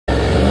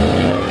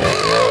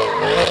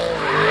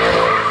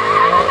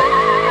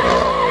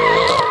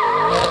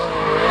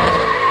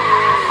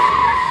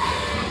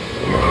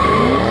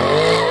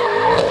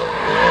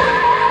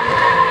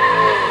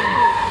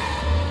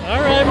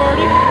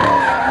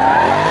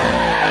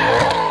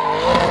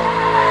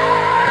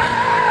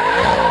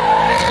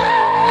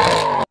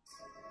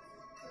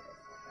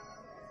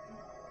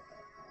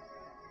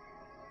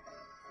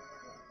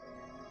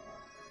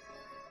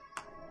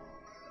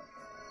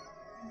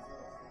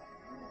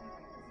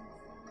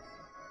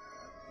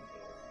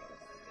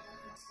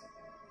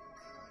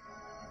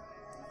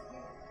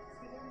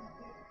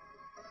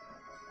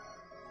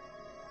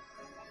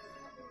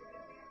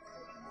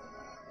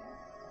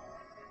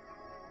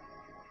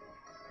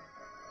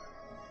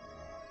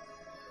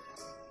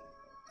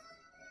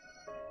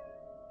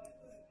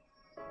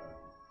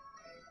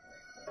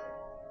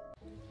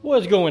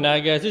What's going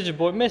on, guys? It's your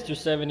boy Mr.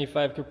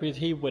 75 Caprice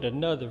here with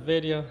another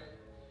video.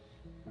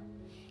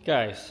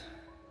 Guys,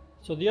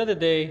 so the other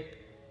day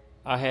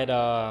I had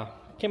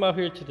came out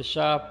here to the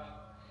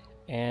shop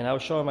and I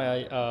was showing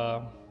my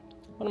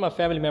one of my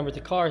family members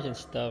the cars and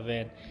stuff,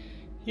 and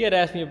he had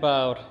asked me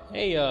about,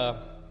 hey,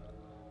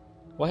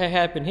 what had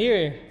happened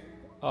here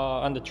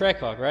on the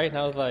Trackhawk, right? And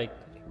I was like,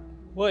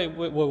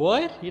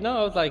 what? You know,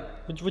 I was like,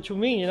 what you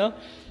mean, you know?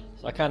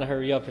 So I kind of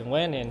hurry up and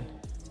went, and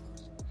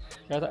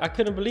I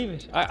couldn't believe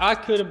it. I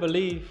couldn't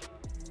believe,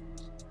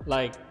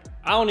 like,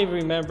 I don't even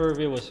remember if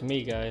it was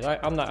me, guys.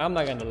 I'm not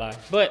gonna lie,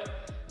 but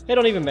it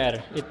don't even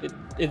matter.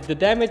 The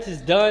damage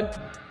is done,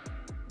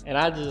 and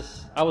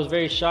I was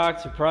very shocked,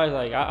 surprised.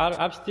 Like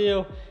I'm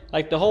still,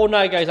 like, the whole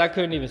night, guys, I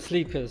couldn't even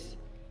sleep because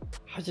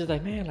I was just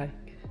like, man, like,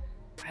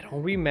 I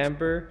don't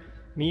remember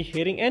me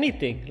hitting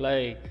anything,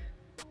 like.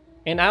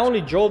 And I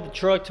only drove the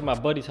truck to my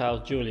buddy's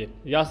house, Julian.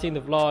 Y'all seen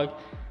the vlog?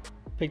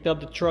 Picked up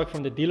the truck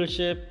from the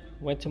dealership,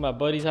 went to my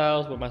buddy's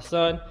house with my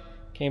son,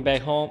 came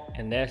back home,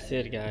 and that's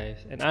it, guys.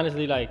 And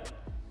honestly, like,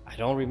 I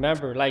don't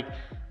remember. Like,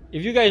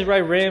 if you guys ride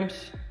rims,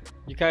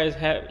 you guys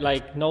have,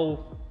 like,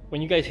 know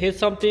when you guys hit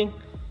something,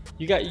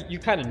 you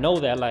kind of know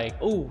that, like,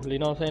 oh, you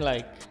know what I'm saying?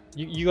 Like,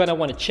 you gotta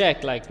want to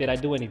check, like, did I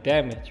do any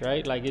damage,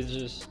 right? Like, it's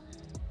just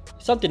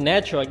something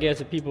natural, I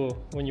guess, of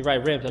people when you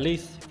ride rims. At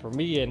least for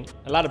me and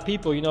a lot of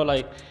people, you know,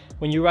 like,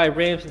 when you ride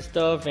rims and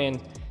stuff, and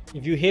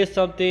if you hit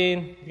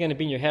something, you're gonna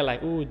be in your head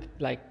like, ooh,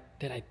 like,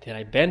 did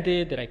I bend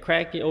it? Did I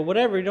crack it? Or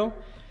whatever, you know?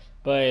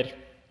 But,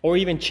 or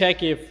even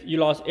check if you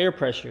lost air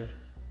pressure.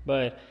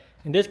 But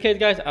in this case,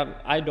 guys,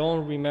 I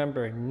don't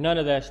remember none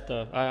of that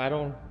stuff. I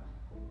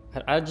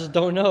just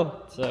don't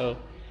know. So,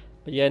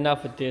 but yeah,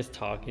 enough of this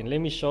talking.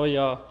 Let me show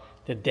y'all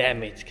the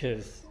damage,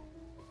 because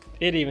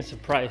it even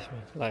surprised me.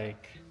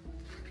 Like,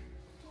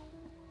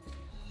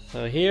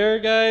 so here,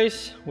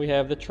 guys, we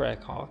have the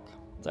Trackhawk.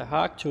 The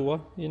Hawk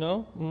Tour, you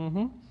know?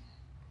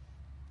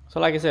 So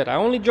like I said, I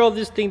only drove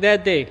this thing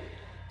that day.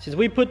 Since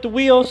we put the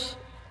wheels,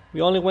 we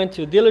only went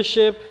to a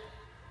dealership.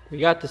 We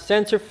got the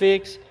sensor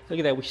fixed. Look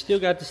at that, we still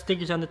got the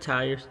stickers on the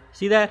tires.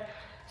 See that?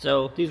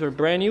 So these were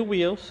brand new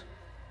wheels.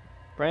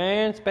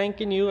 Brand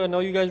spanking new. I know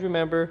you guys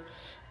remember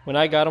when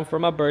I got them for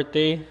my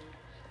birthday.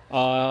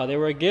 They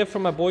were a gift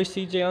from my boy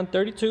CJ on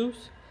 32s.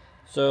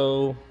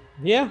 So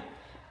yeah.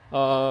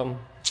 My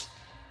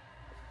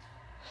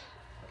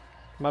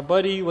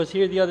buddy was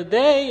here the other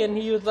day and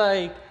he was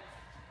like,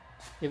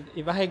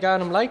 if I had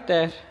gotten them like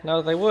that, and I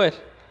was like, what?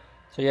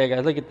 So yeah,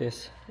 guys, look at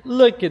this.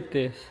 Look at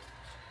this.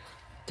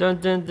 Dun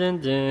dun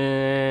dun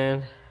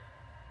dun.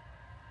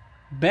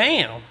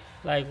 Bam!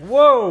 Like,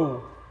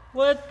 whoa!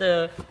 What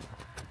the?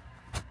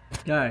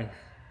 Guys,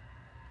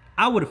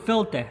 I would have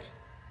felt that.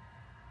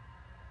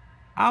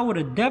 I would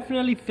have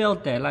definitely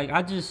felt that. Like,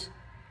 I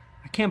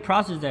can't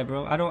process that,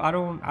 bro. I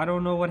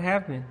don't know what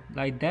happened.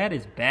 Like, that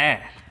is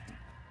bad.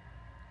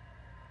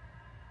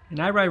 And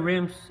I ride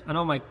rims. I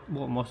know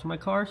most of my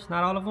cars,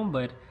 not all of them,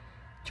 but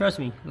trust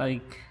me,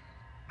 like,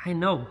 I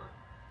know.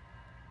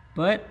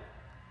 But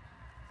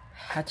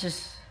I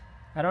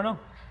don't know.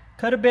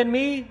 Could have been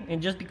me,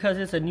 and just because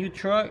it's a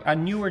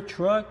newer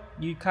truck,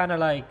 you kind of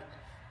like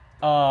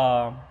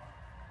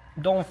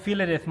don't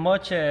feel it as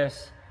much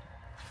as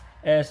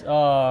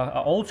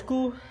a old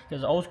school,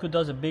 because old school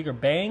does a bigger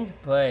bang.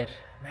 But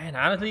man,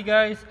 honestly,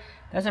 guys,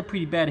 that's a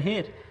pretty bad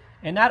hit.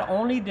 And not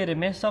only did it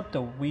mess up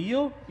the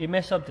wheel, it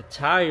messed up the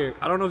tire.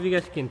 I don't know if you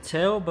guys can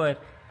tell, but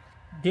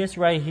this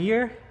right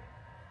here,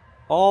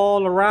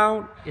 all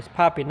around, is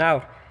popping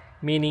out.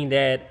 Meaning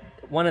that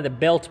one of the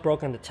belts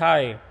broke on the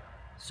tire.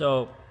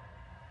 So,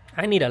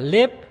 I need a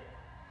lip,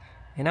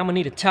 and I'm gonna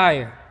need a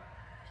tire.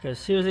 Because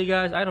seriously,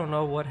 guys, I don't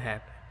know what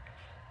happened.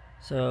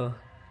 So,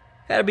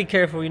 gotta be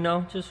careful, you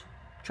know. Just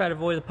try to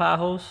avoid the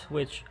potholes,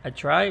 which I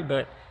tried,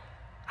 but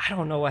I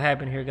don't know what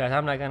happened here, guys.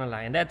 I'm not gonna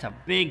lie. And that's a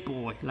big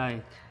boy.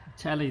 Like,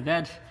 tell you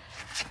that,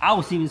 I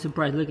was even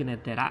surprised looking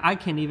at that. I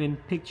can't even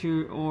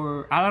picture,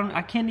 or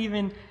I can't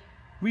even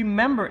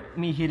remember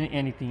me hitting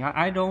anything.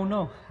 I don't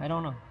know.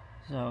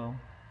 So,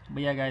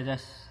 but yeah, guys,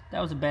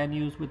 that was the bad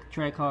news with the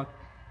Trackhawk.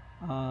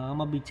 I'm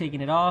gonna be taking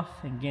it off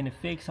and getting it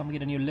fixed. I'm gonna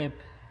get a new lip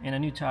and a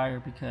new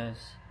tire, because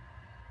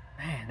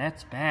man,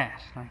 that's bad.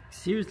 Like,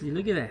 seriously,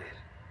 look at that.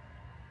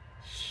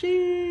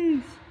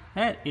 Jeez,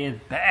 that is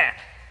bad.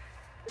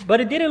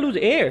 But it didn't lose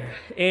air,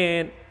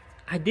 and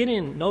I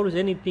didn't notice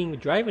anything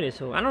with driving it.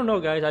 So I don't know,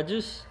 guys. I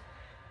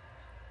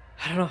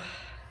don't know.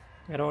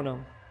 I don't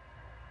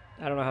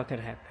know how it could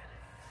happen.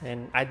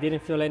 And I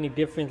didn't feel any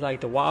difference,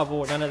 like the wobble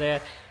or none of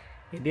that.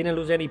 It didn't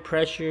lose any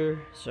pressure.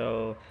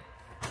 So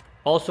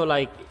also,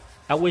 like,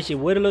 I wish it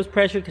would have lost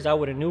pressure, because I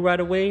would have knew right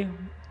away.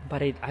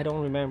 But I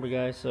don't remember,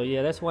 guys. So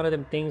yeah, that's one of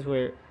them things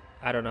where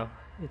I don't know.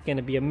 It's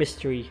gonna be a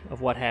mystery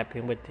of what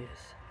happened with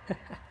this.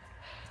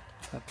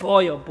 But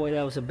boy, oh boy,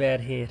 that was a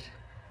bad hit.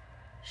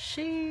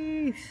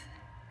 Jeez.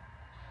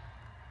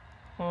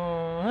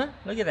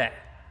 Look at that.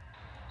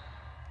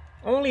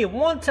 Only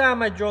one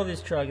time I drove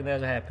this truck and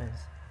that's what happens.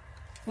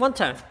 One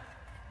time.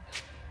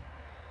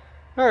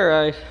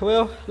 Alright,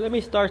 well, let me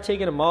start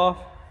taking them off.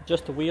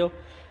 Just the wheel.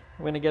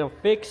 we're gonna get them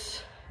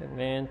fixed and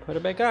then put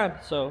it back on.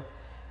 So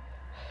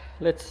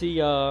let's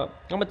see. I'm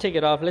gonna take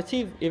it off. Let's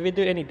see if it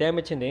did any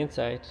damage in the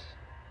inside.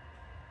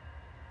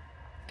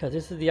 Cause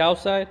this is the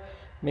outside.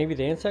 Maybe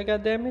the inside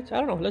got damaged. I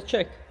don't know. Let's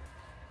check.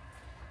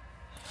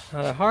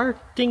 The hard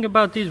thing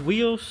about these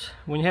wheels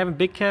when you have a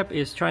big cap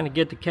is trying to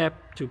get the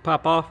cap to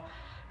pop off,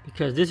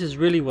 because this is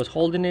really what's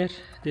holding it.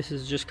 This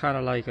is just kind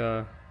of like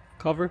a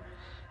cover.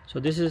 So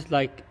this is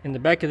like in the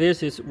back of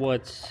this is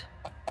what's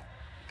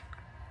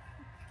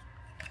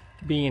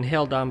being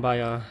held on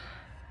by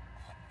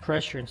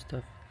pressure and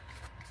stuff.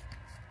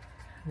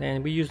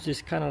 Then we use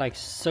this kind of like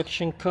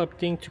suction cup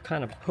thing to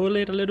kind of pull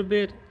it a little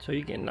bit, so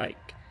you can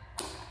like,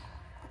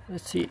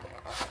 let's see.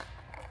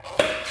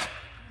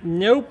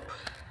 Nope.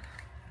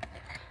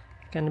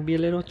 Gonna be a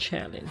little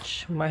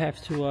challenge. We might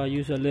have to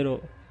use a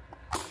little.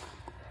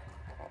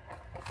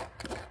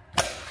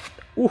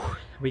 Ooh,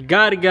 we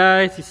got it,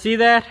 guys. You see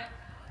that?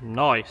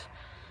 Nice.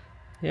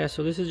 Yeah,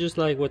 so this is just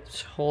like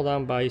what's hold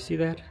on by. You see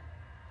that?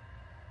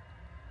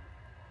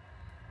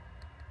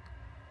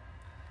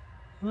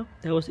 Well,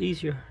 that was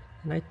easier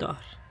than I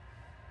thought.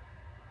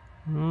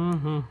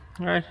 All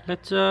right,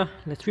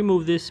 let's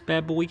remove this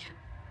bad boy.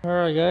 All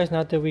right, guys.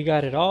 Now that we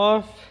got it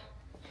off.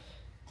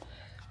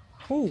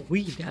 Oh,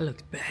 that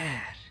looks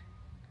bad.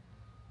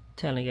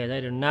 Telling you guys, I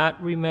do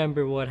not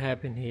remember what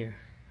happened here.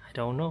 I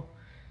don't know.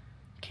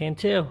 Can't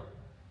tell.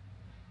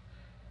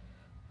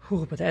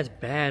 Ooh, but that's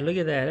bad. Look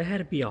at that. It had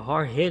to be a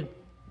hard hit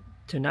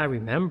to not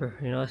remember.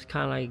 You know, it's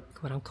kind of like,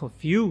 but I'm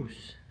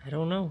confused. I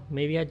don't know.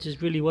 Maybe I just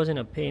really wasn't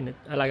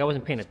I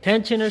wasn't paying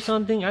attention or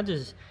something. I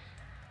just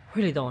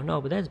really don't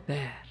know. But that's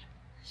bad.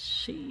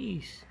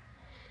 Jeez.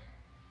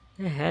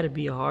 That had to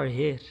be a hard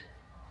hit.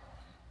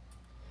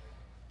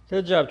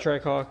 Good job,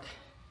 Trackhawk.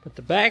 But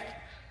the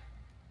back,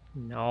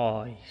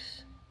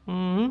 nice.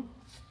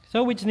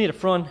 So we just need a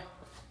front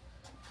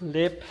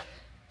lip.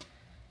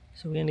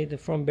 So we're gonna need the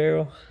front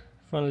barrel,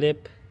 front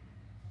lip,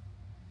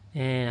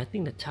 and I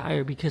think the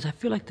tire, because I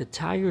feel like the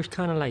tire is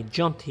kind of like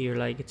jumped here,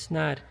 like it's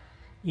not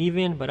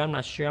even, but I'm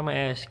not sure. I'm gonna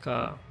ask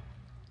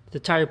the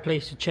tire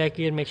place to check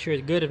it, make sure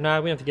it's good. If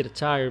not, we have to get a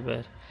tire.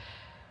 But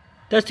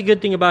that's the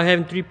good thing about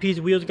having 3-piece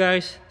wheels,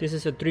 guys. This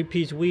is a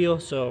 3-piece wheel,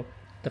 so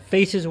the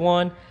face is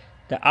one.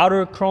 The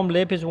outer chrome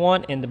lip is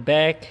one, and the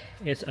back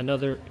is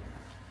another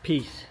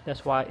piece.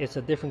 That's why it's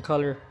a different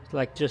color. It's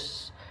like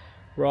just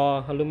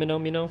raw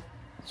aluminum, you know.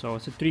 So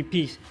it's a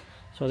 3-piece.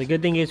 So the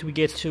good thing is we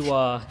get to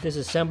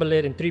disassemble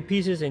it in 3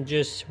 pieces and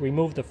just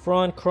remove the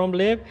front chrome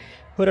lip,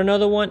 put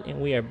another one,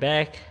 and we are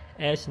back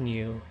as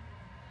new.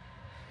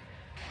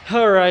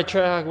 All right,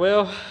 Trackhawk.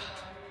 Well,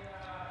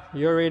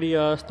 you're already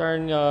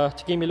starting to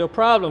give me little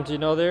problems, you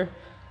know, there.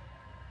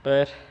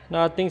 But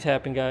no, things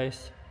happen,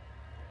 guys.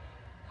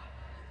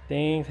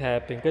 Things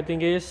happen. Good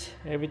thing is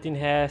everything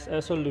has a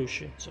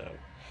solution. So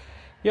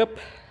yep,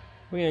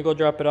 we're gonna go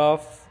drop it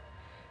off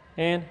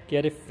and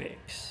get it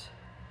fixed.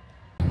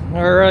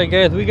 All right,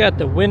 guys, we got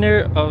the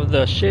winner of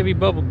the Chevy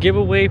Bubble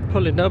giveaway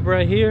pulling up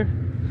right here.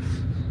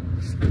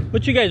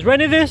 What, you guys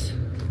rented this?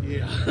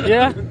 Yeah.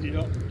 Yeah.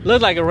 Yep.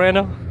 Looks like a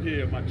rental.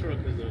 Yeah, my truck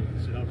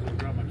is shit. I was gonna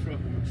drop my truck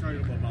in the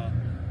trailer, but my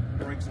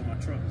brakes on my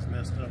truck is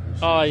messed up and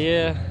shit. Oh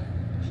yeah,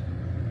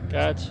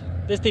 gotcha.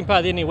 This thing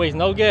probably didn't waste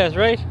no gas,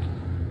 right?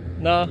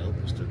 No. Nope,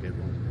 just took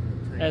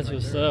everyone. That's right,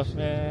 what's up,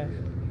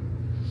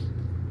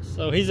 man.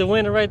 So he's a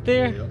winner right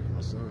there. Yep,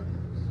 my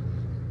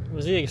son.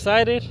 Was he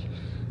excited?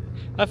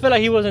 I feel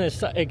like he wasn't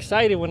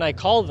excited when I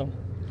called him.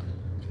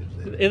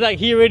 It's like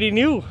he already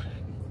knew.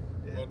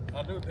 Well,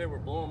 I knew they were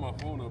blowing my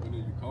phone up and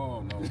then you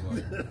called and I was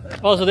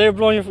like... Oh, so they were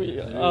blowing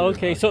your... Oh,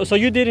 okay. So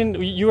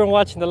you weren't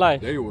watching the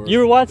live? They were. You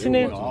were watching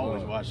it? I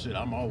always watch it.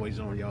 I'm always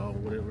on y'all,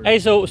 whatever. Hey,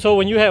 so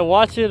when you had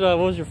watched it, what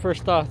was your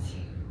first thoughts?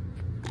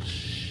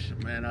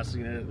 Man, I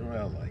seen it.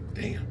 I was like,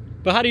 damn.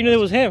 But how do you know it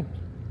was him?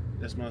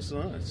 That's my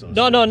son. So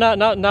No,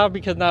 not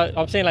because now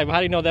I'm saying, like, how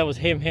do you know that was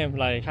him?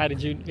 Like, how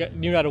did you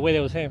knew right away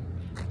that was him?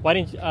 Why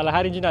didn't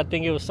how did you not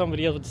think it was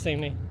somebody else with the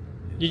same name?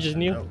 You just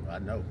knew? I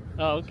know.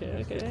 Oh,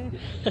 okay.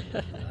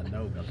 I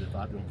know, because if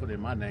I don't put in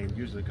my name,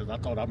 usually, because I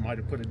thought I might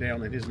have put it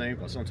down in his name,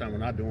 because sometimes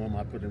when I do them,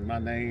 I put in my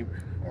name,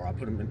 or I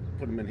put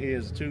them in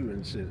his too,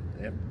 and shit.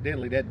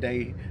 Evidently that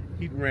day,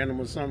 he ran them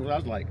or something. I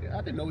was like,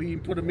 I didn't know he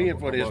even put them in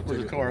for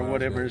the car or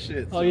whatever and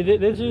shit. Oh, you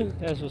did you?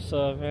 That's what's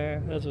up,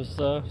 man. That's what's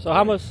up. So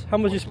how much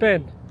you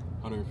spend?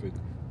 150.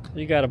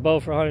 You got a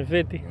boat for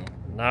 150? Yeah.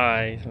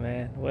 Nice,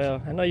 man.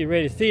 Well, I know you're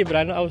ready to see it, but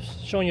I was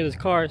showing you these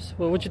cars.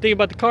 Well, what you think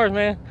about the cars,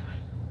 man?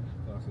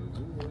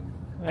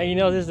 Hey, you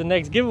know this is the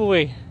next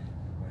giveaway.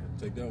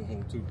 Take that one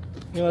home too.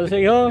 You want to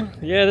take it home?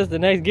 Yeah, this is the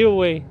next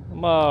giveaway.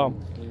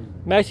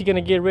 I'm actually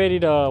gonna get ready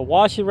to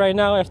wash it right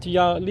now after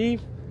y'all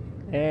leave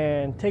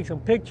and take some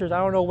pictures. I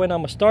don't know when I'm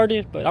gonna start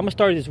it, but I'm gonna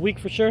start it this week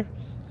for sure.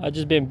 I've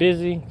just been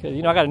busy because,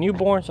 you know, I got a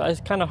newborn, so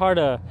it's kind of hard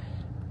to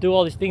do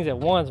all these things at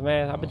once,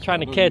 man. I've been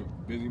trying to catch.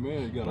 Busy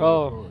man, you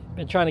got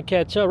been trying to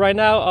catch up. Right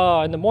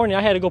now, in the morning,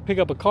 I had to go pick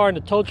up a car in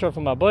the tow truck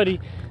for my buddy.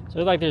 So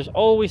it's like there's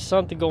always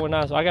something going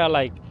on. So I got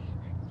like,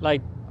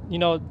 you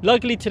know,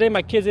 luckily today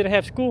my kids didn't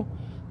have school,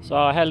 so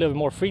I had a little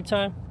more free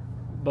time.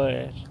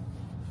 But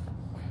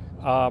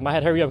I had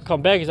to hurry up and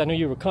come back because I knew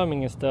you were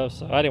coming and stuff,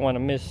 so I didn't want to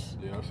miss.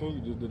 Yeah, I saw you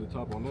just did the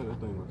top on that. That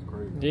thing looks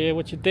crazy. Yeah,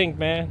 what you think,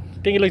 man?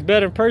 Think it looks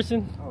better in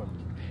person? Oh,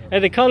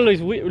 And the color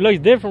looks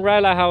different,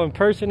 right? Like how in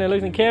person it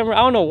looks in camera. I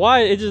don't know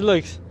why, it just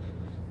looks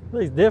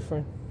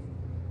different.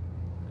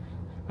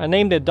 I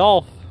named it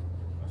Dolph.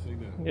 I see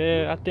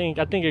that. Yeah, I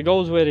think it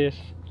goes with it.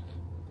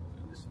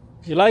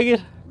 You like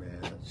it? Man,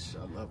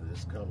 I love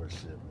this color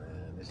shit,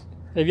 man.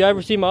 Have you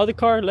ever seen my other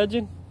car,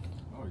 Legend?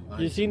 Oh,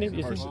 You seen it? in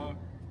You seen person. it?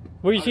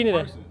 Where you Not seen in it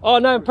at? person. Oh,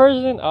 not in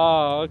person?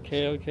 Oh,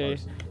 okay.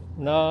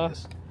 No.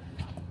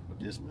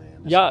 This man.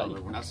 Yeah.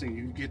 When I seen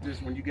you get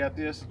this, when you got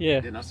this,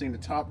 Yeah. Then I seen the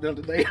top the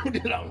other day.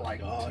 Then I was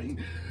like, oh,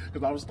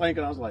 because I was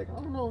thinking, I was like, I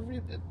don't know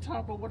if the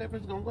top or whatever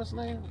is going. What's the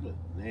name? But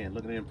man,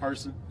 looking at it in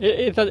person,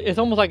 It's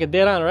almost like a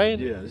dead on, right?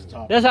 yeah, it's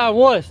top. That's how it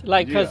was.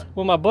 Like, because Yeah.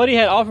 when my buddy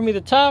had offered me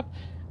the top,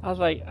 I was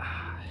like,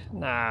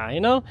 nah, you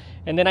know?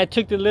 And then I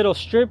took the little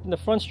strip, the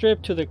front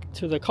strip to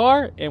the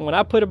car, and when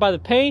I put it by the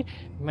paint,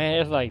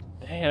 man, it's like,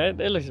 damn,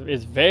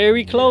 it's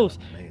very close.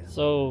 man.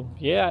 So,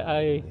 yeah,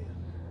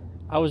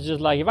 I was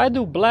just like, if I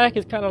do black,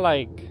 it's kind of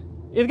like,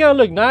 it's going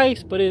to look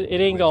nice, but it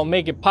ain't going to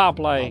make it pop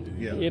like,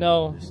 Yeah. you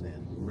know?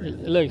 Really.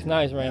 It looks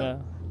nice right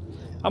now.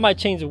 I might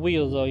change the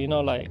wheels though, you know,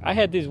 like I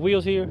had these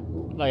wheels here,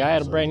 like I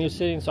had a brand new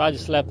sitting, so I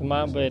just slapped them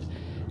on, but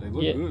They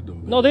look yeah. good though.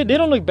 No, they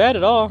don't look bad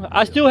at all.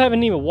 I still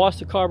haven't even washed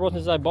the car, bro,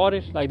 since I bought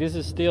it. Like this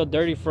is still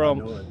dirty from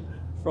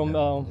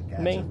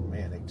Maine.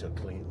 Man, they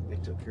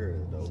took care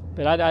of it though.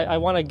 But I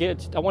want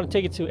to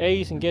take it to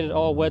Ace and get it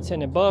all wet,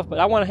 sand, and buff. But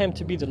I want him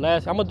to be the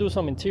last. I'm gonna do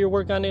some interior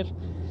work on it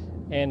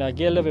and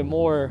get a little bit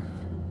more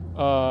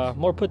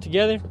put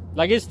together.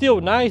 Like it's still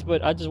nice,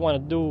 but I just want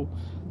to do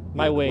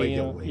my way, you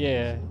know.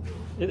 Yeah,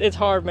 it's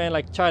hard, man.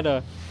 Like try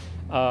to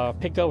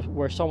pick up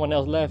where someone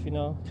else left, you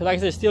know. Cause like I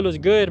said, it still looks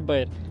good,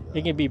 but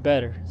it can be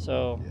better.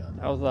 So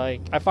I was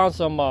like, I found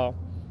some.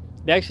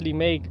 They actually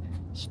make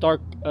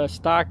stock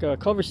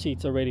cover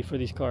seats already for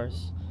these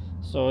cars,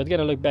 so it's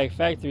gonna look back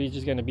factory. It's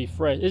just gonna be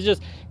fresh. It's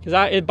just because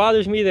it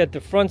bothers me that the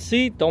front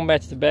seat don't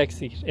match the back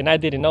seat, and I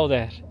didn't know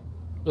that.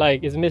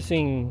 Like it's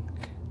missing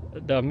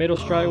the middle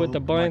stripe with the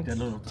buns. Like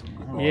that little,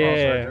 Yeah.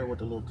 right there with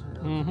the little.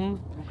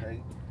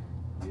 Okay.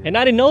 And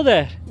I didn't know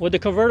that. When the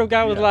convertible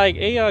guy was like,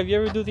 "Hey, if you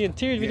ever do the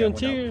interiors, we do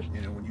interiors."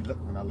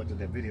 When I looked at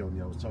that video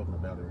and I was talking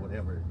about it,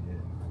 whatever.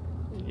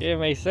 Yeah, it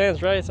makes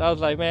sense, right? So I was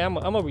like, man, I'm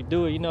gonna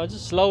redo it, you know,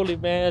 just slowly,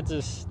 man,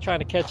 just trying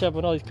to catch up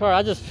on all these cars.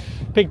 I just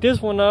picked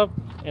this one up,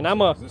 and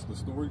Is this the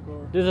story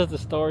car? This is the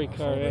story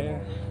car,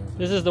 man.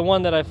 This is the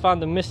one that I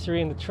found the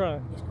mystery in the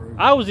trunk. That's crazy.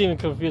 I was even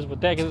confused with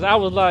that because I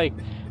was like,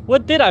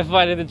 what did I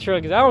find in the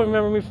trunk? Because I don't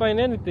remember me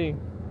finding anything.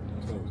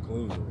 That thing was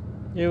clean though.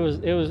 It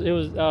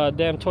was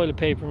damn toilet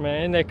paper,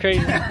 man. Isn't that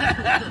crazy?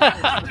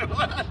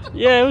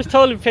 Yeah, it was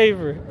toilet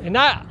paper, and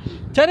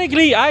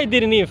technically I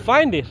didn't even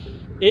find it.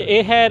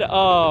 It had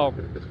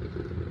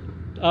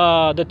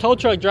the tow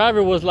truck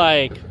driver was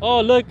like,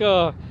 oh look,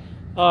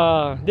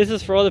 this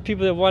is for other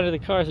people that wanted the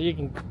car, so you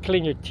can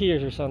clean your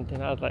tears or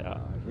something. I was like, oh.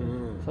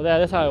 So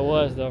that's how it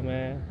was though,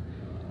 man.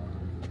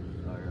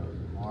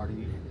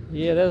 Marty.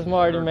 Yeah, that's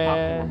Marty, Popcorn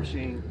man.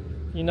 machine.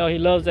 You know he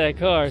loves that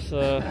car,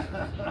 so.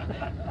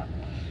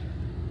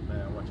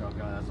 Man, watch y'all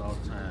guys all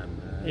the time,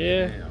 man.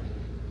 Yeah. Damn.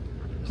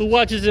 Who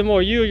watches it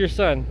more, you or your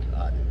son?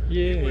 I do.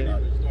 Yeah.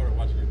 I started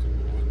watching YouTube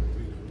when I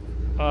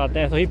was a Oh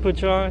damn, so he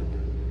put you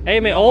on? Hey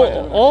man,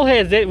 old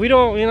heads, we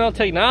don't, you know,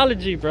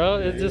 technology, bro.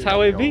 It's just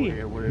how it be.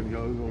 Yeah, whatever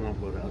y'all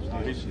want,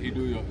 but He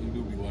do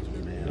be watching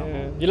it, man.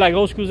 Yeah. You like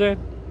old school, Zen?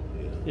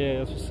 Yeah,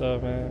 that's what's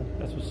up, man.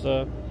 That's what's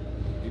up.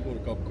 He bought a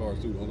couple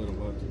cars too. Don't let him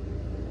buy too.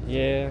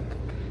 Yeah.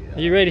 Are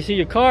you ready to see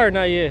your car or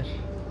not yet?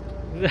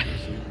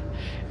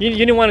 you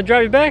didn't want to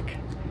drive it back?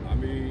 I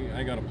mean, I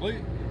ain't got a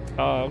plate.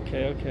 Oh,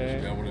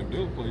 okay. Got one of them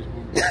dealer plates for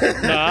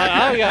me. No,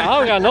 I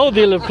don't got no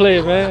dealer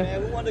plate, man.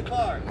 Man, who won the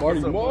car? Marty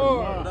Moore.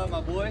 What up,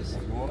 my boys?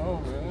 What's going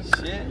on, man?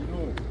 Shit. How you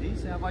doing?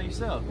 Decent. How about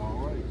yourself?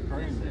 All right.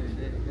 Crazy.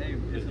 Hey,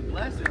 it's a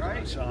blessing,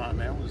 right? Sean,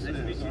 man, what's Nice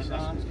to meet you,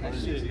 Sean.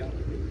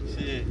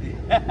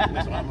 Shit.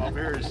 That's why I'm up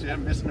here and shit.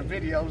 I'm missing the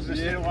videos and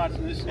shit,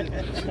 watching this shit.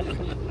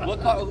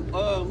 What car?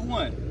 Who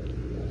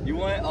won? You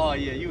won? Oh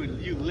yeah,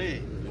 you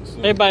lit.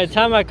 Hey, by the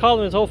time I called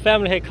him, his whole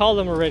family had called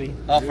him already.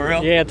 Oh, for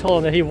real? Yeah, I told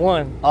him that he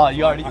won. Oh,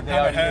 you already? I They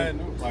kind of already had,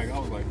 knew. like, I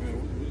was like, man,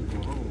 what's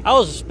going on? I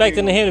was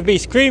expecting him to be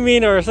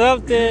screaming or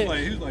something.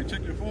 He was like,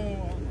 check your phone.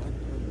 I was like,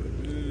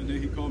 yeah.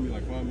 Then he called me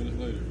like 5 minutes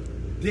later.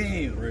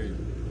 Damn. Crazy.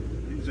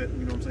 He was at, you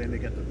know what I'm saying, they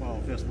got the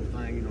fall festival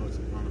thing, you know, it's,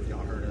 I don't know if y'all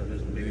heard of it,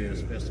 it's a big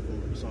ass festival.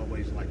 It's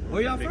always like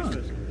Where y'all biggest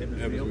from? festival.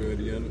 Evansville,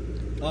 Indiana.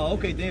 Oh,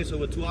 okay. Damn. So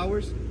what? 2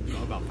 hours?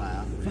 No, about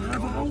 5.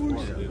 5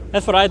 hours? Yeah.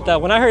 That's what I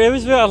thought. When I heard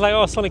Evansville, I was like,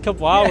 oh, it's only a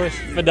couple hours.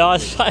 But no,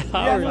 it's 5 Yeah,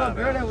 I hours. know a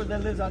girl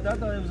that lives out there. I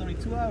thought it was only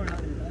 2 hours. I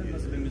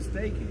must have been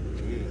mistaken.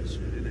 Yeah,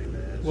 shit, it ain't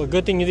bad. Well,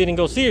 good thing you didn't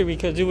go see her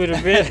because you would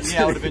have been.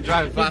 Yeah, I would have been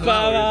driving 5 5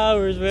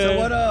 hours, man. So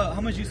what? How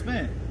much you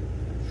spent?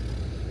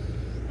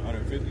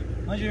 150.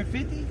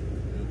 150?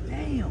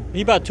 Damn.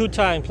 He bought 2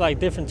 times, like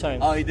different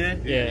times. Oh, he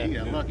did? Yeah. He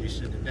got lucky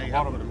shit today. I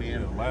I bought put him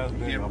him in. the last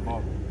day Yeah, I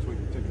bought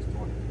tickets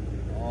 20.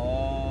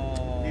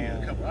 Oh.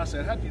 Yeah, a couple I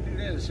said, how'd you do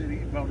that? He said he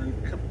bought it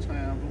a couple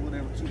times or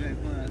whatever, 2 days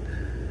fund.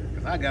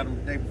 Because I got him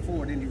the day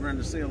before, then he run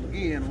the sale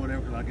again or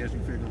whatever, because I guess you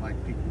figured like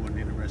people weren't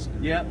interested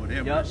in it or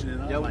whatever. Yep. Shit.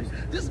 I was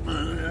like, this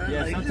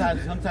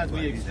sometimes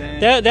we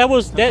extend. That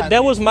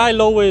was my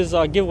lowest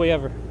giveaway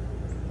ever.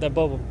 That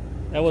bubble.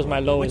 That was my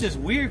lowest. Which is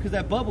weird because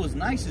that bubble is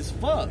nice as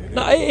fuck.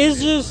 No, it's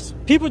just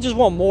people just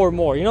want more and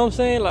more. You know what I'm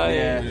saying?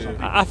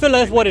 Like, I feel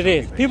that's what it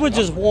is. People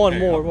just want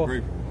more and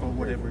more. or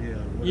whatever,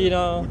 Whatever, you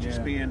know, what you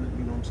spend,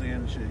 you know what I'm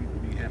saying? Shit, you can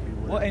be happy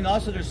with. Well, and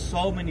also there's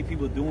so many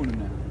people doing them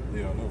now.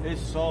 Yeah, I know.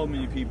 There's so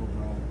many people,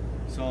 bro.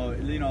 So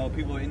you know,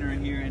 people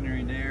entering here,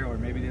 entering there, or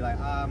maybe they're like,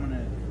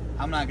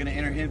 I'm not gonna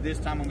enter him this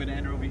time. I'm gonna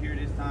enter over here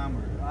this time,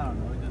 or I don't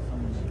know. It's just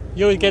something.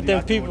 You always get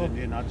them people. And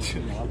then I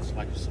just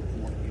like to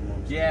support, you know what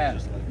I'm saying? Yeah,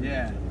 Just like,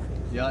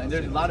 yeah, and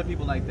there's a lot of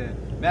people like that.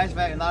 Matter of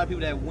fact, a lot of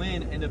people that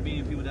win end up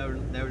being people that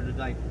were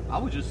like, I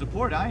would just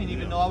support it. I didn't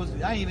even know I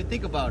didn't even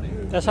think about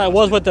it. That's how it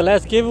was with the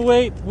last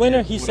giveaway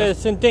winner. He said the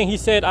same thing. He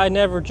said I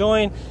never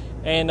joined,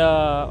 and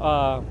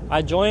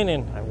I joined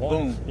and I won.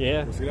 Boom.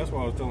 Yeah. Well, see, that's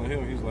why I was telling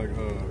him. He's like,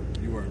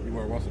 you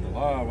weren't watching the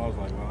live. I was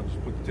like, well, I'll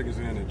just put the tickets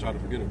in and try to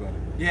forget about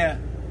it.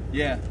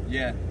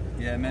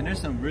 Yeah, man. There's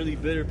some really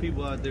bitter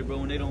people out there, bro.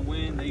 When they don't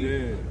win,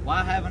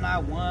 why haven't I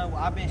won?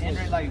 I've been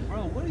entering. Like,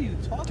 bro, what are you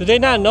talking about? Do they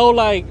not know?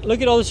 Like,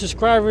 look at all the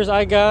subscribers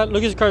I got.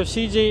 Look at the subscribers,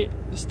 CJ,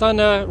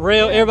 Stunna,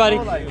 Rail, everybody.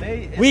 Bro,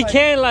 like, we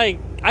can't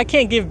I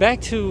can't give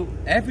back to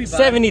everybody.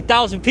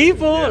 70,000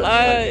 people.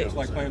 It's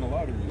like playing the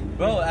lottery.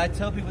 Bro, I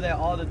tell people that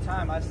all the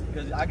time.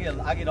 Because I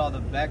get all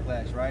the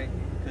backlash, right?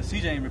 Because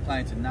CJ ain't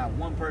replying to not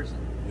one person,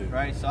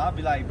 right? So I'll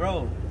be like,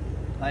 bro,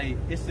 like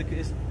it's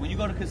when you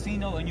go to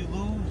casino and you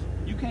lose.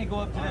 You can't go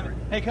up to them.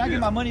 Hey, can I get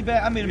my money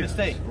back? I made a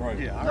mistake. Right.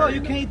 No,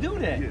 you can't do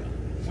that. Yeah.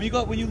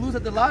 When you lose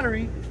at the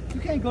lottery, you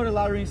can't go to the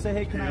lottery and say,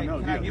 hey, can I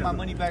get my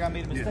money back? I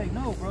made a mistake.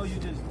 No, bro, you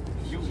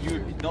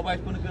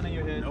nobody's putting a gun in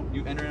your head. Nope.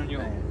 You enter it on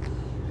your own.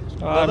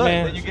 Oh,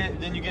 man.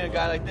 Then you get a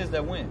guy like this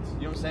that wins.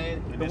 You know what I'm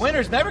saying? The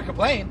winners never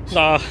complain.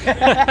 Nah.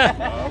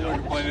 I'm not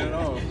complaining at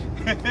all.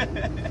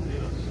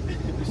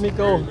 Let me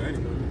go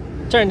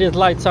turn these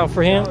lights out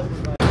for him.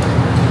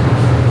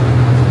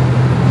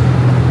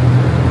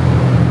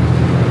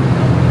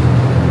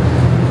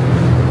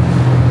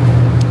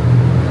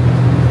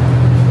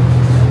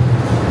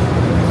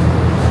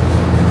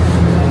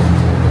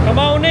 Come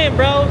on in,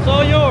 bro. It's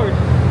all yours.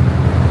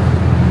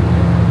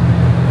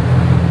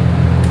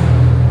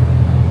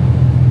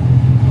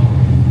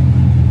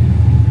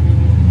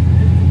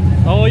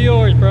 All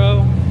yours,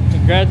 bro.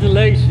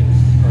 Congratulations.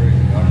 I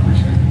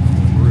appreciate it.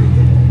 For real.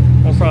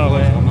 No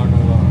problem, man. I'm not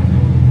gonna lie.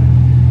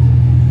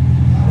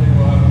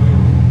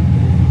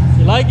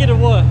 You like it or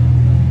what?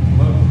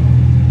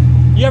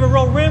 You ever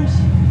roll rims?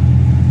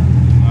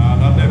 Nah,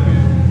 not that big.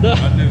 Not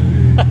that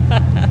big.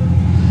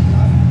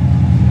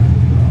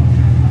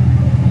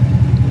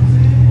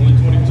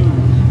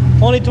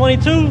 Only 22. Only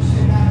 22s?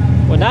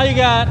 Well, now you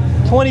got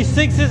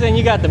 26s and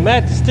you got the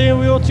matic steering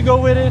wheel to go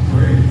with it.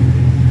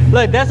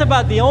 Look, that's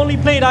about the only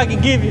plate I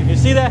can give you. You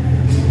see that?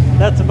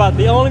 That's about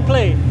the only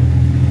plate.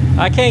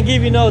 I can't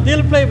give you no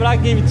dealer plate, but I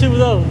can give you 2 of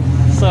those.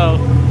 So,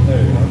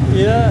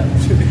 yeah.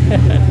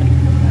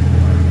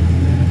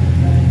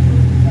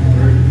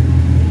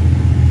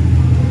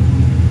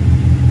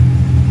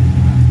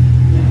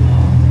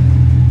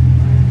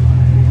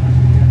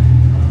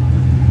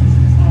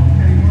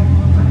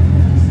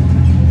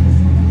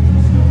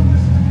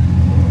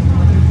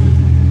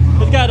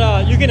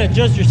 You can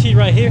adjust your seat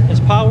right here. It's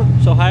power,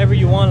 so however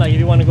you want, like if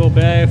you want to go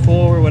back,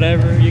 forward,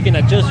 whatever, you can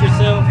adjust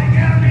yourself.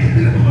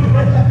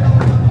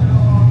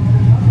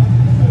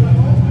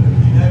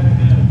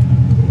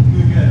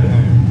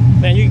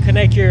 Man, you can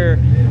connect your,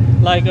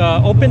 like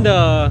open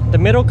the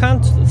middle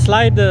console,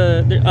 slide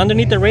the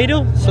underneath the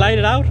radio, slide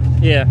it out.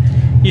 Yeah,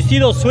 you see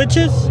those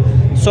switches?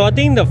 So I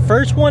think the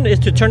first one is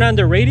to turn on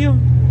the radio.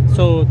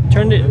 So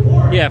turn it,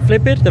 yeah,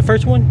 flip it, the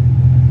first one.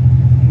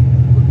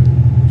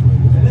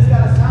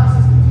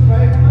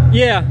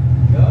 Yeah,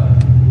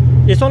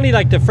 it's only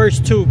like the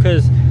first 2,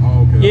 cause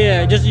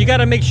yeah, just you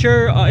gotta make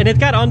sure, and it's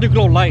got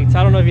underglow lights.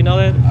 I don't know if you know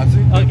that. I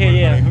see. Okay,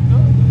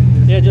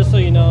 yeah, just so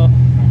you know.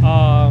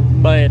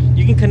 But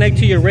you can connect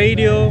to your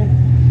radio.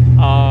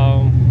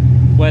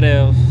 What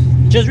else?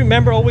 Just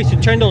remember always to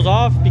turn those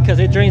off because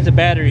it drains the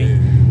battery.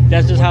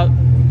 That's just how.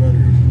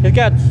 It's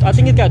got. I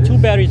think it's got 2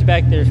 batteries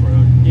back there.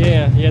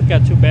 Yeah, it's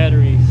got 2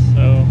 batteries.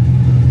 So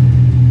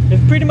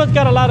it's pretty much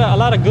got a lot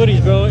of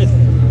goodies, bro. It's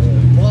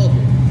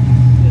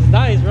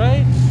nice,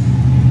 right?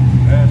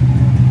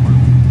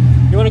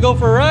 You want to go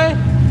for a ride?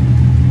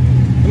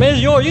 I mean,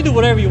 it's yours. You do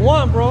whatever you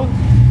want, bro.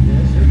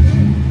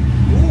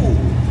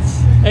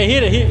 Hey,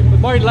 hit it.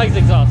 Marty likes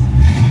exhaust.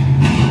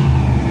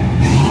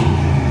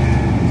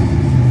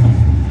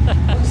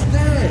 What's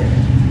that?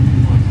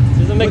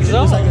 Does it make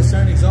exhaust? It's like a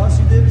certain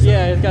exhaust you did?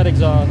 Yeah, it's got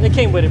exhaust. It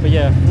came with it, but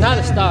yeah, not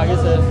a stock.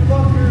 It's a.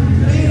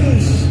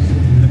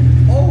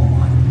 Oh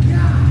my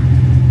god!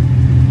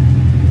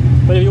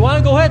 But if you want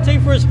to go ahead, take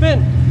it for a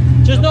spin.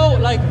 Just know,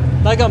 like,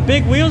 Like on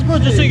big wheels, bro,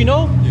 just so you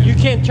know, you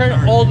can't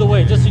turn all the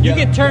way. Just so you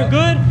can turn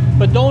good,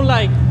 but don't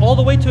like all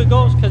the way till it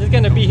goes, because it's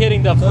gonna be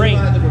hitting the frame.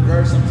 You might have to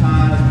reverse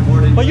sometimes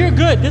more than. But you're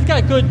good. This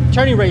got good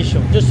turning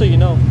ratio, just so you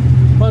know.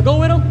 Wanna go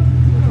with him?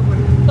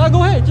 No,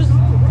 go ahead. Just.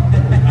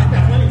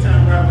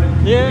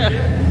 Yeah.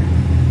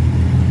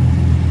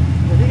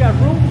 Does he got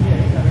room?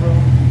 Yeah, he got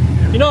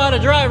room. You know how to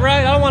drive,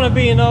 right? I don't want to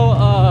be, you know.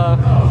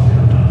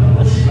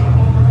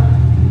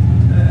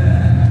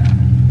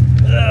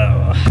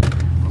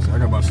 I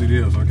got my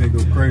CDL, so I can't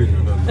go crazy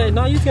or nothing. Hey,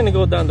 no, you're gonna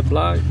go down the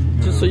block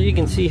just so you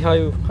can see how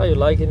you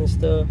like it and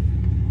stuff.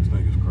 This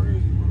thing is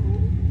crazy,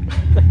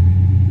 bro.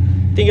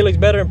 Think it looks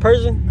better in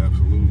person?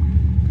 Absolutely.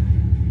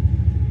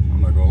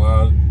 I'm not gonna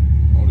lie,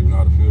 I don't even know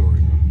how to feel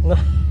right now.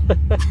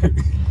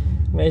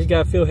 Man, you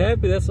gotta feel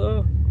happy, that's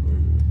all.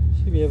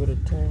 Should be able to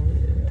turn,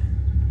 yeah.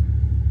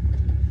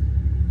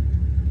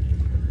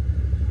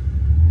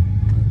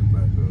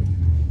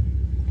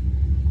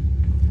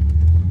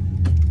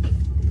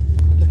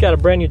 It's got a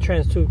brand new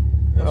trans too.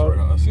 That's right,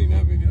 I seen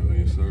that video,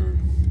 yes sir.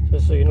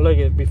 Just so you know, look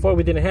at before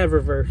we didn't have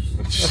reverse.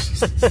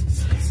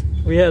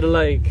 We had to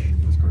like.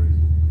 That's crazy.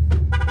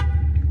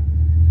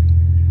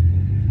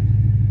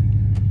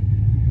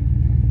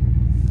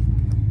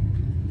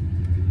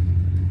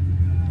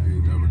 I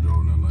ain't never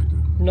drove nothing like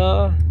that.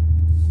 Nah.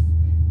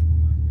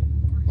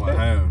 Well, I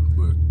have,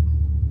 but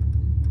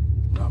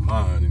not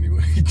mine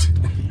anyway.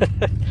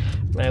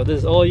 Man, this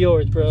is all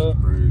yours, bro.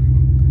 That's crazy.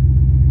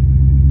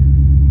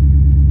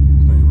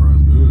 This thing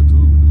rides good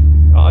too.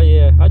 Oh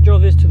yeah, I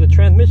drove this to the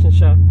transmission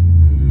shop.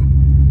 Yeah.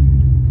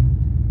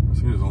 I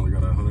see it's only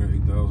got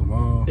 108,000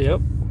 miles.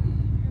 Yep.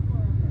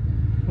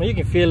 Well, you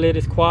can feel it.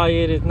 It's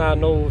quiet. It's not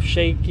no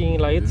shaking.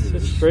 Like it's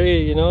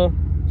straight, you know.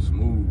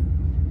 Smooth.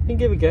 You can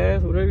give it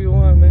gas, whatever you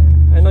want,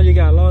 man. I know you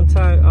got a long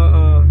time,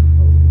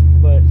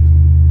 but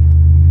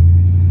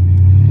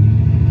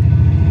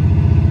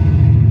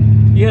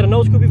you had a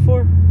no scoop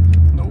before?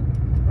 Nope.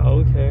 Oh,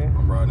 okay.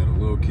 I'm riding in a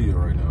little Kia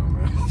right now,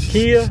 man.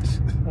 Kia?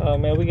 Oh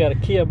man, we got a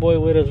Kia boy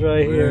with us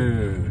right here.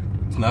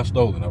 Yeah. It's not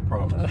stolen, I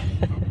promise.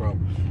 I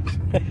promise.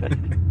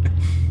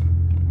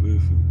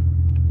 Listen.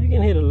 You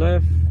can hit a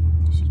left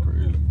This is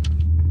crazy.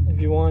 if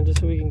you want, just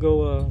so we can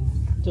go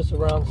just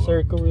around the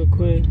circle real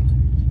quick.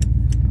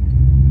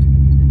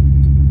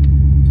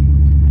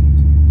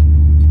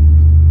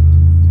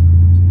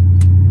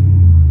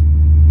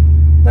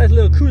 Nice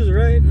little cruiser,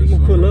 right? Yes, you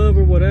can pull up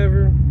or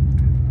whatever.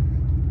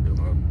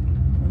 Yeah,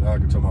 now I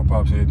can tell my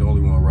pops he ain't the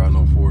only one riding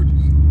on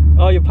 40s.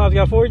 Oh, your pops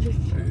got 40s?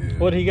 Yeah.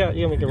 What he got?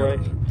 You make He it got right.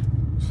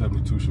 a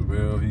 72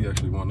 Chevelle. He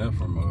actually won that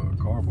from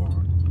Cardboard.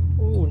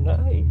 Oh,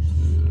 nice.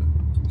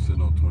 Yeah.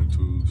 Sitting on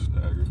 22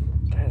 stagger.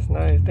 That's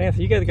nice. Damn,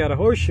 so you guys got a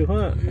horseshoe,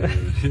 huh? Yeah.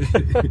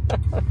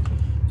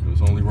 It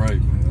was only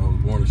right, man. I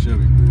was born a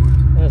Chevy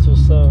boy. That's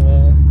what's up,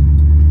 man.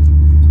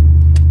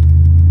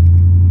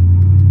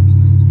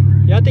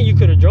 Yeah, I think you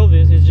could have drove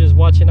this. It's just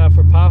watching out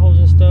for potholes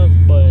and stuff,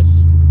 Yeah. but...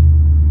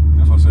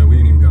 That's why I said we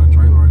ain't even got a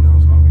trailer right now,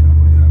 so I mean, I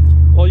might have to.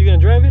 Oh, you gonna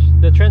drive it?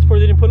 The transport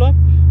didn't pull up?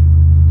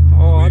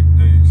 Oh,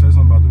 They said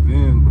something about the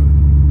VIN, but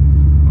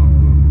I don't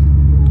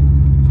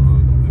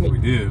know. So if we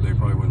did, they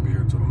probably wouldn't be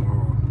here till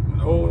tomorrow. And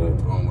I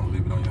don't want to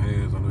leave it on your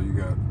hands. I know you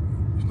got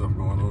stuff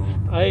going on.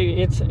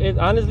 It's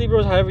honestly,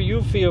 bro, however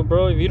you feel,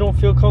 bro. If you don't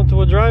feel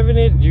comfortable driving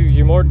it, you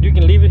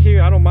can leave it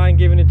here. I don't mind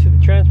giving it to the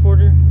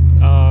transporter.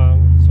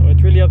 So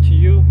it's really up to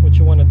you what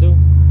you want to do.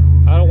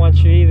 I don't want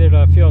you either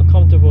to feel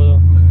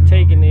uncomfortable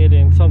taking it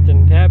and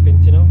something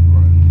happens, you know.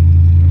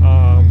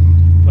 Right.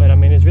 But I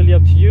mean, it's really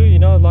up to you, you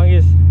know. As long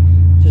as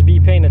just be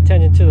paying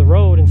attention to the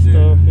road and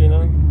stuff, you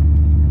know.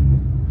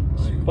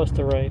 Bust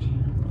the right.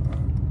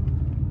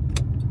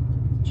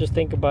 Just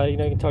think about it, you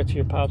know. You can talk to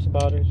your pops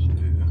about it. Yeah.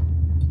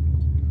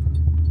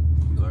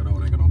 I know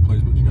it ain't got no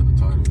place, but you got the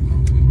title, you know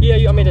what I'm saying?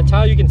 Yeah, I mean, the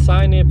title, you can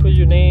sign it, put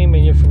your name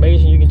and your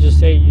information. You can just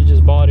say you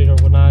just bought it or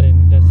whatnot,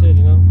 and that's it,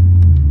 you know.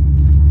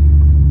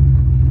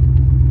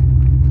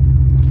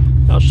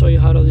 I'll show you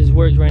how all this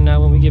works right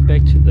now when we get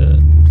back to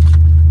the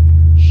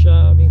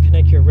shop. You can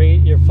connect your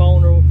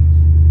phone, or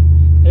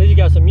at least you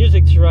got some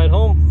music to ride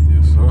home.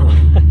 Yes, sir.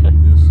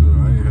 Yes, sir.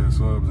 I ain't had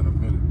subs in a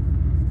minute.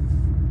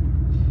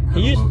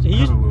 He used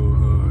had a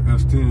little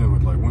S10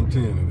 with like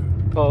 110 in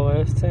it. Oh,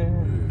 S10.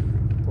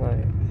 Yeah.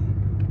 Right.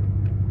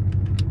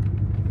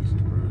 This is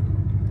crazy.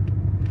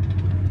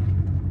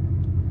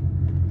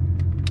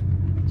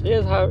 So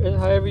yeah, it's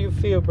however you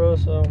feel, bro.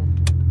 So.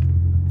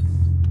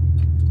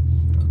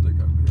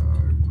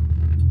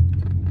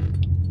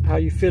 How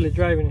you feel it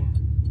driving it?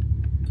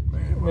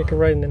 Man, Make a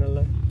right and then a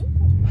left.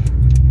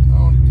 I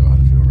don't even know how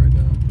to feel right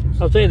now.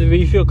 I'm saying, do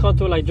you feel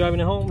comfortable like driving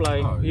it home?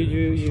 Like Oh, yeah,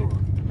 you. Sure.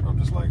 I'm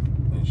just like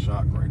in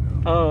shock right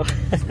now. Oh.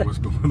 So what's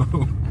going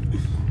on?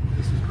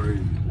 This is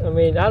crazy. I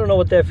mean, I don't know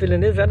what that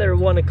feeling is. I never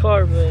won a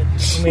car, but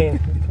I mean,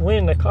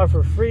 winning a car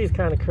for free is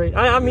kind of crazy.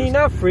 I mean,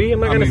 not free.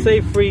 I'm not gonna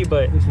say free,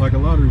 but it's like a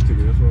lottery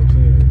ticket. That's what I'm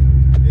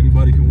saying.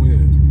 Anybody can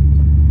win.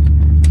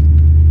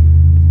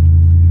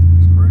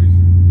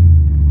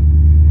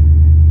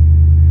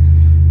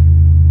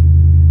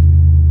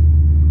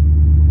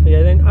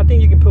 yeah. Then I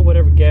think you can put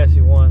whatever gas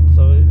you want.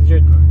 So it's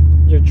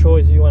your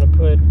choice. You want to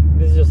put,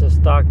 this is just a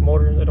stock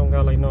motor. They don't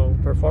got like no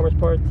performance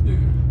parts. Yeah.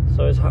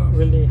 So it's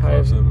really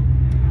high.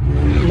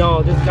 5.7.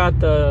 No, this got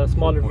the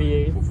smaller 4.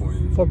 V8.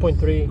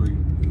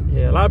 4.3.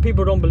 Yeah, a lot of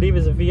people don't believe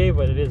it's a V8,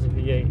 but it is a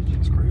V8.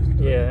 It's crazy.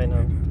 Yeah, I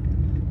know.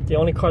 The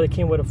only car that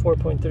came with a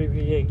 4.3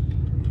 V8.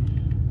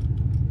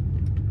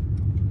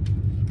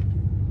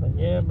 But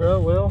yeah, bro,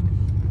 well,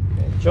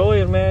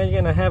 enjoy it, man.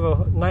 You're gonna have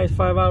a nice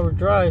 5-hour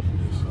drive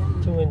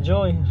to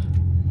enjoy.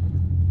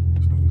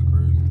 This thing is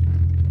crazy.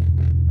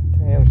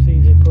 Damn,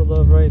 CJ pulled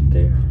up right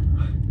there.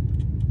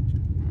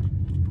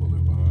 Pull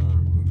it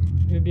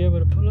behind. You'll be able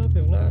to pull up.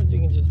 If not, you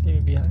can just leave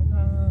it behind.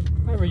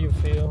 However you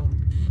feel.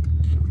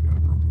 We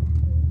got room.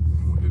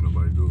 I won't let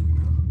nobody do it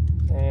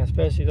now. And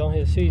especially don't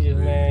hit CJ's,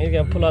 man. He's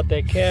gonna pull out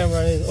that camera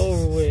and it's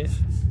over with.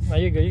 Now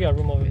you're good. You got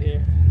room over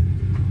here.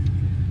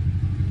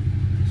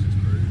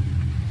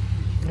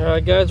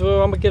 Alright guys,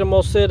 well I'm gonna get them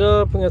all set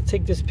up. I'm gonna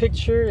take this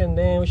picture and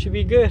then we should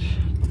be good.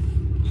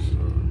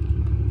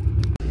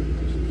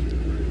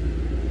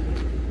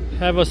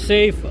 Have a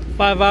safe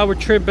 5-hour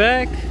trip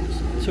back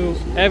to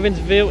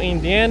Evansville,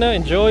 Indiana.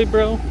 Enjoy,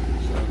 bro.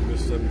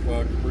 Miss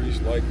 75 Caprice,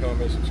 like,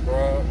 comment,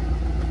 subscribe.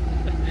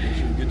 Make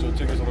sure you get your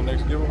tickets on the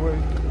next giveaway.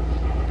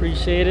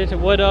 Appreciate it.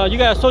 What you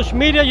got social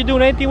media? You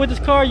doing anything with this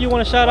car? You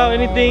want to shout out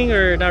anything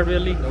or not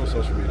really? No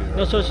social media.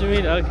 No social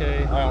media?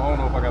 Okay. I don't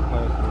know if I got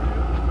plans for it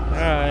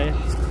yet. Alright.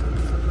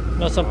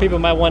 I know some people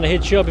might want to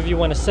hit you up if you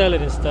want to sell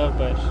it and stuff,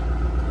 but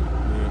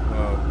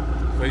yeah,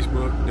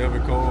 Facebook,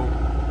 Devin Cole,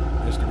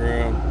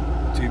 Instagram,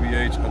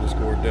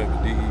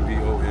 TBH_Devin,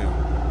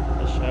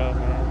 DEVON. for sure,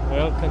 man.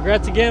 Well,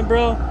 congrats again,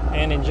 bro,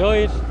 and enjoy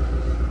it.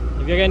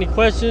 If you got any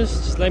questions,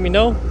 just let me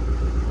know.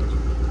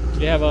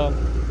 You have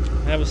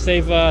a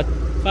safe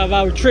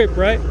 5-hour trip,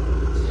 right?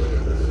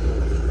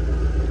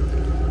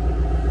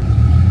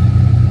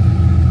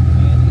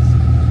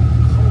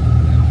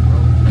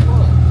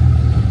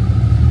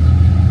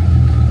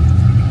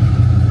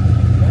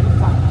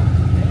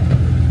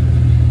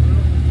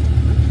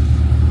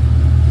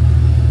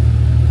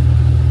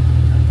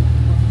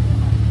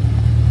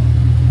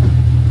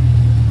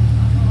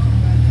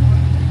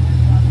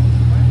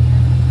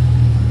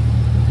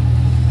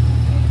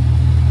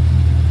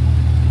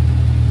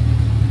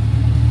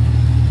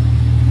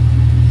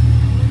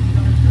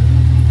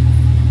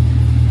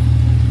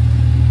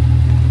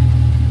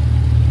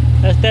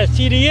 That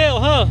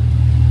CDL, huh?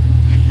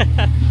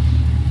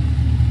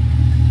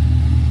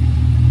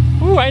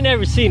 Ooh, I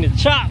never seen it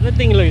chop. That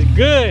thing looks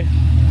good.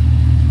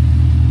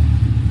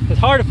 It's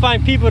hard to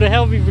find people to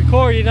help me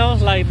record, you know,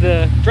 like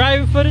the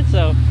driving footage,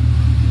 so.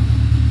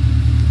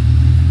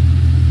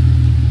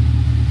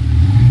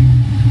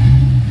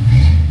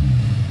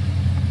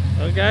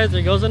 Oh guys,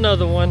 there goes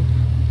another one.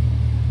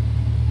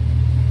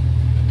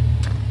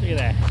 Look at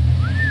that.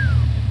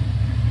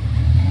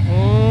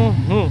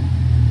 Mm-hmm.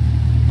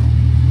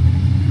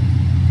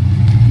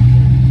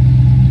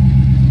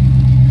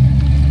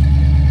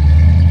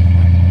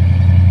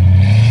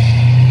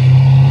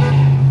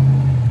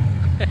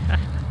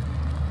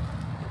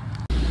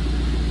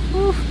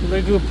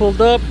 Look who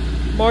pulled up.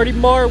 Marty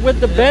Mar with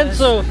the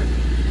Benzo.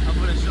 I'm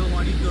gonna show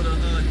one. He go to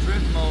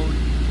drift mode.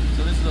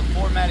 So this is a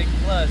 4MATIC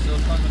Plus. So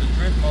it comes with a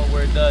drift mode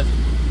where it does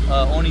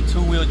only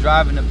 2-wheel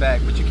drive in the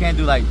back, but you can't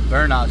do like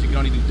burnouts. You can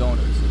only do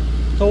donuts.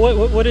 So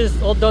what is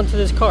all done to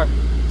this car?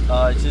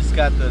 It's just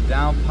got the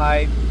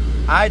downpipe.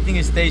 I think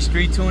it's stage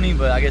 3 tuning,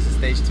 but I guess it's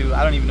stage 2.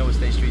 I don't even know what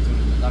stage 3 tuning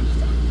is. I'm just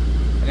talking.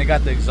 And it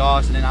got the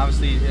exhaust, and then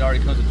obviously it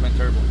already comes with twin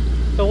turbo.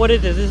 So what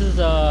is this? This is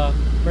a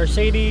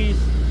Mercedes.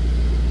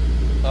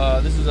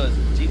 This is a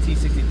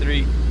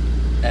GT63S.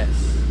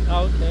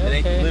 Oh, okay. It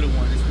ain't the little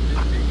one. It's the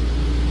big.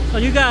 So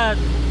you got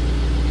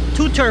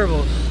 2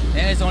 turbos.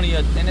 And it's only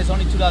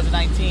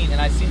 2019.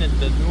 And I seen the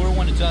newer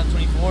one in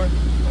 2024.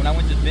 When I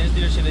went to the Benz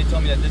dealership, they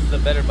told me that this is a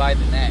better buy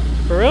than that.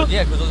 For real?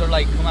 Yeah, because those are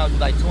like come out to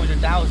like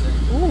 200,000.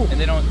 Ooh. And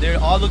they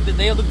all look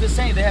the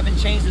same. They haven't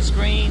changed the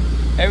screen.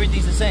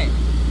 Everything's the same.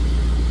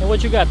 And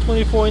what you got?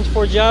 24-inch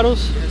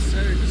Forgiatos? Yes,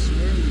 sir. Just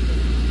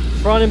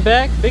swirly. Front and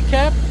back, big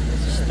cap,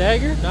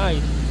 stagger,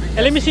 nice.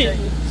 And let me see.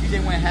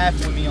 CJ went half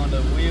with me on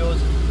the wheels,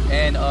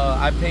 and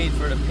I paid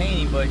for the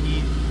painting, but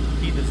he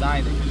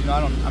designed it because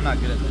I'm not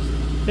good at this.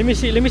 Let me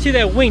see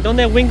that wing. Don't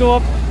that wing go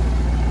up?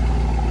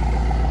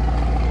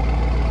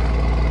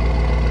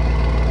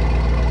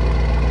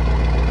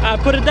 I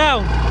put it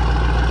down.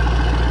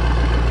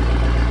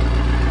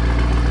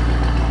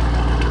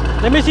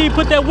 Let me see you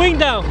put that wing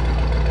down.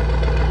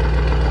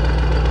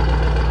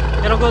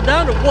 It'll go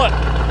down to what?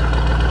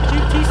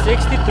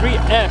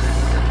 GT63S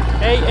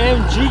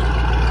AMG.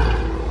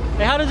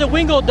 Hey, how does the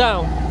wing go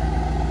down?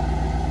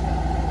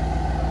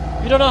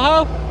 You don't know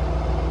how?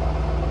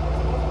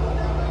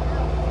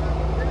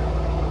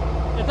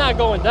 It's not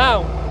going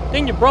down. I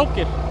think you broke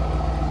it.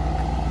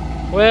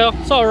 Well,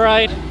 it's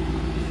alright.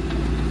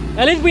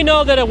 At least we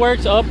know that it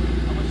works up. I'm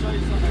gonna show you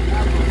something like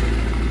that.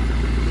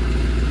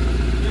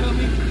 You feel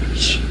me?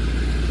 Shh.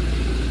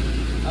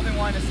 I've been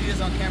wanting to see this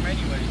on camera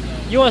anyway,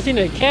 so. You want to see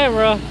the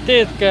camera?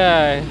 This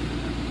guy.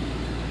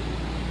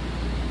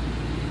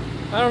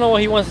 I don't know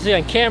what he wants to see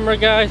on camera,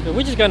 guys, but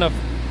we're just gonna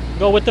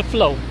Go with the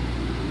flow.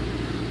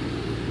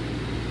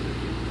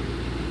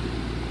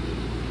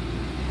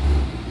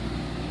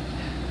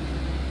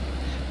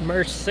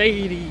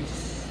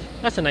 Mercedes.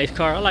 That's a nice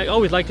car. I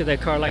always liked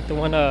that car, like the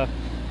one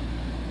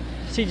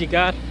CJ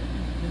got.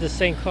 It's the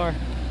same car.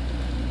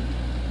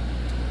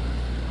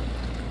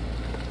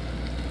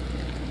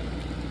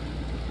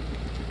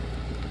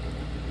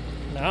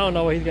 Now, I don't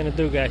know what he's gonna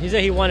do, guys. He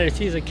said he wanted to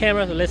see the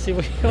camera, so let's see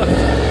what he wants.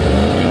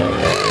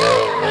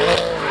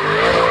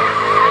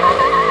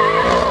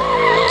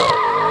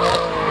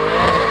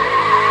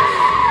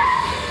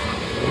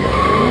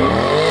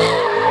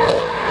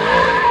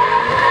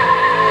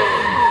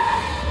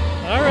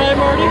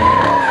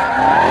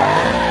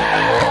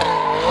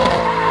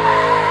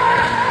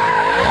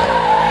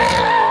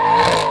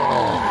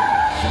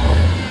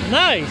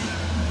 Nice.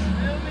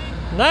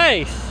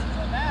 Nice. So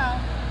now,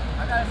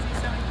 I gotta see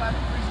 75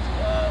 degrees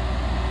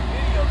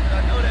video because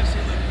I know that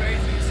shit look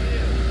crazy as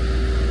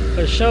hell.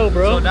 For sure,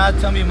 bro. So now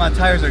tell me my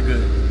tires are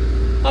good.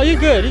 Oh, you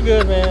good. You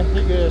good, man.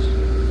 You good.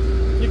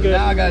 You good.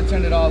 Now I gotta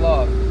turn it all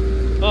off.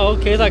 Oh,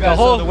 okay. It's So like a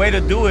whole... So the way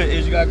to do it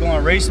is you gotta go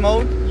on race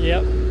mode.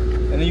 Yep.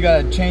 And then you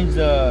gotta change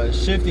the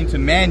shifting to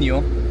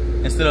manual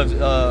instead of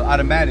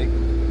automatic.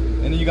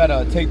 And then you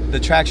gotta take the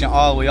traction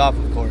all the way off,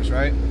 of course,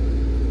 right?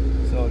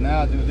 So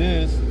now I do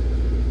this.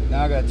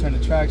 Now I gotta turn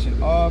the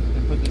traction off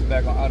and put this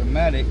back on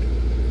automatic,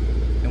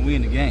 and we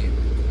in the game.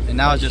 And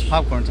now it's just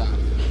popcorn time.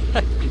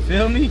 You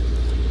feel me?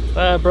 All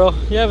right, bro.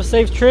 You have a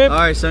safe trip. All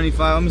right, 75.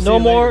 Let me see No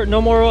you more, later.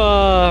 no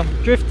more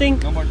drifting.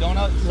 No more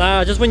donuts.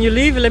 Nah, just when you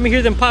leave, let me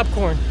hear them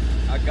popcorn.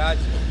 I got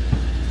you.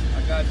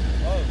 I got you.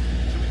 Oh,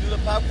 should we do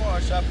the popcorn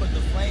or should I put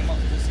the flame on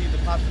to see if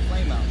it pops the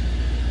flame out?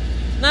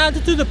 Nah,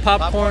 just do the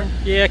popcorn.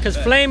 Yeah, cause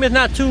Bet. flame is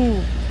not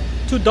too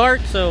dark,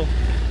 so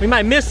we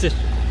might miss it.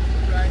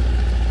 Right.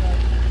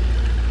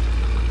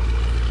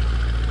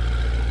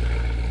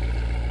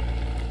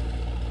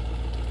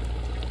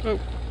 Oh.